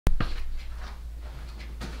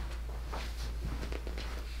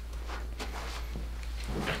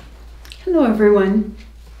Hello everyone,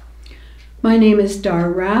 my name is Dar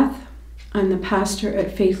Rath. I'm the pastor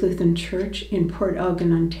at Faith Lutheran Church in Port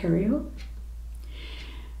Elgin, Ontario.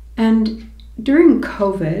 And during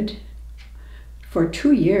COVID, for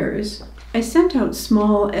 2 years, I sent out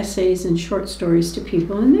small essays and short stories to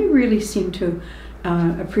people, and they really seem to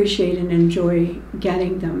appreciate and enjoy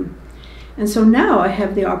getting them. And so now I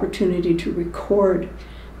have the opportunity to record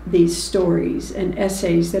these stories and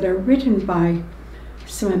essays that are written by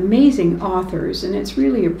some amazing authors, and it's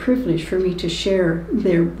really a privilege for me to share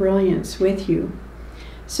their brilliance with you.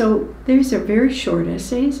 So these are very short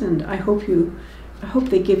essays, and I hope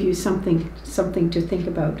they give you something to think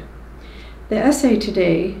about. The essay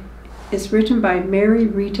today is written by Mary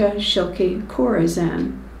Rita Schilke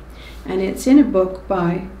Corazan, and it's in a book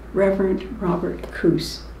by Reverend Robert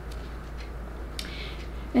Coos.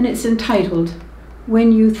 And it's entitled,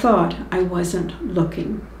 When You Thought I Wasn't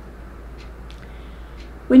Looking.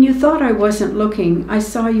 When you thought I wasn't looking, I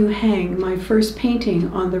saw you hang my first painting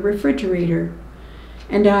on the refrigerator,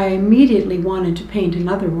 and I immediately wanted to paint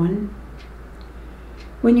another one.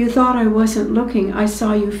 When you thought I wasn't looking, I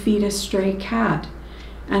saw you feed a stray cat,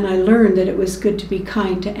 and I learned that it was good to be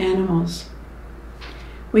kind to animals.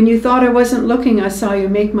 When you thought I wasn't looking, I saw you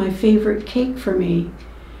make my favorite cake for me,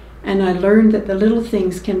 and I learned that the little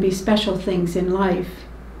things can be special things in life.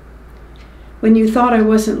 When you thought I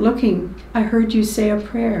wasn't looking, I heard you say a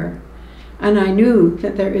prayer, and I knew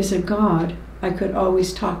that there is a God I could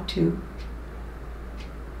always talk to.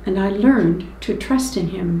 And I learned to trust in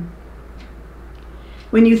Him.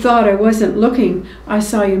 When you thought I wasn't looking, I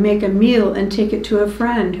saw you make a meal and take it to a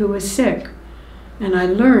friend who was sick, and I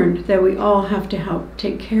learned that we all have to help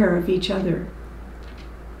take care of each other.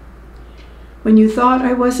 When you thought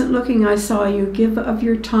I wasn't looking, I saw you give of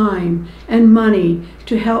your time and money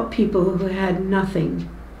to help people who had nothing.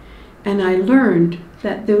 And I learned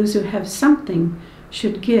that those who have something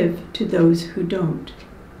should give to those who don't.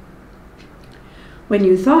 When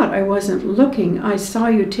you thought I wasn't looking, I saw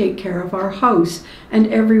you take care of our house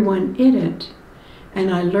and everyone in it.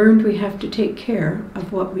 And I learned we have to take care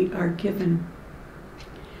of what we are given.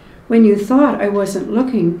 When you thought I wasn't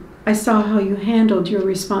looking, I saw how you handled your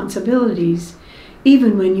responsibilities,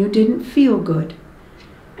 even when you didn't feel good.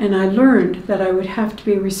 And I learned that I would have to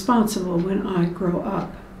be responsible when I grow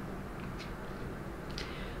up.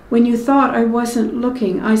 When you thought I wasn't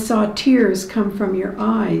looking, I saw tears come from your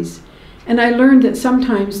eyes, and I learned that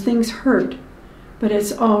sometimes things hurt, but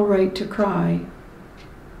it's all right to cry.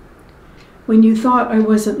 When you thought I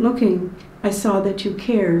wasn't looking, I saw that you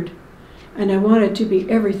cared, and I wanted to be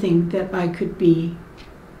everything that I could be.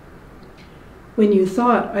 When you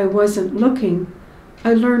thought I wasn't looking,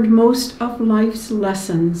 I learned most of life's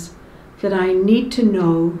lessons that I need to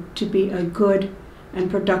know to be a good and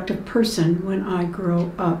productive person when I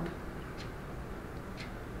grow up.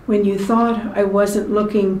 When you thought I wasn't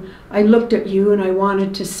looking, I looked at you and I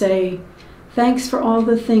wanted to say, thanks for all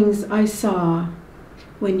the things I saw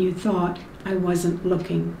when you thought I wasn't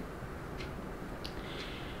looking.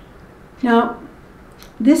 Now,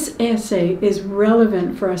 this essay is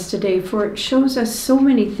relevant for us today, for it shows us so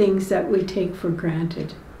many things that we take for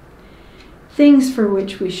granted. Things for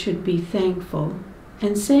which we should be thankful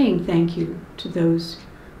and saying thank you to those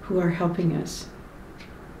who are helping us.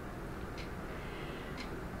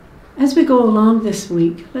 As we go along this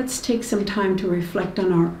week, let's take some time to reflect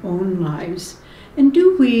on our own lives. And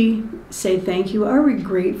do we say thank you? Are we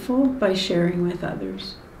grateful by sharing with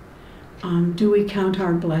others? Do we count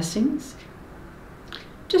our blessings?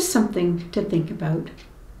 Just something to think about.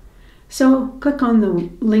 So click on the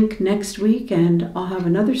link next week and I'll have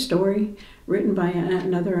another story written by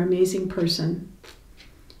another amazing person.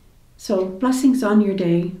 So blessings on your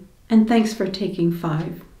day, and thanks for taking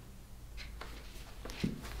 5.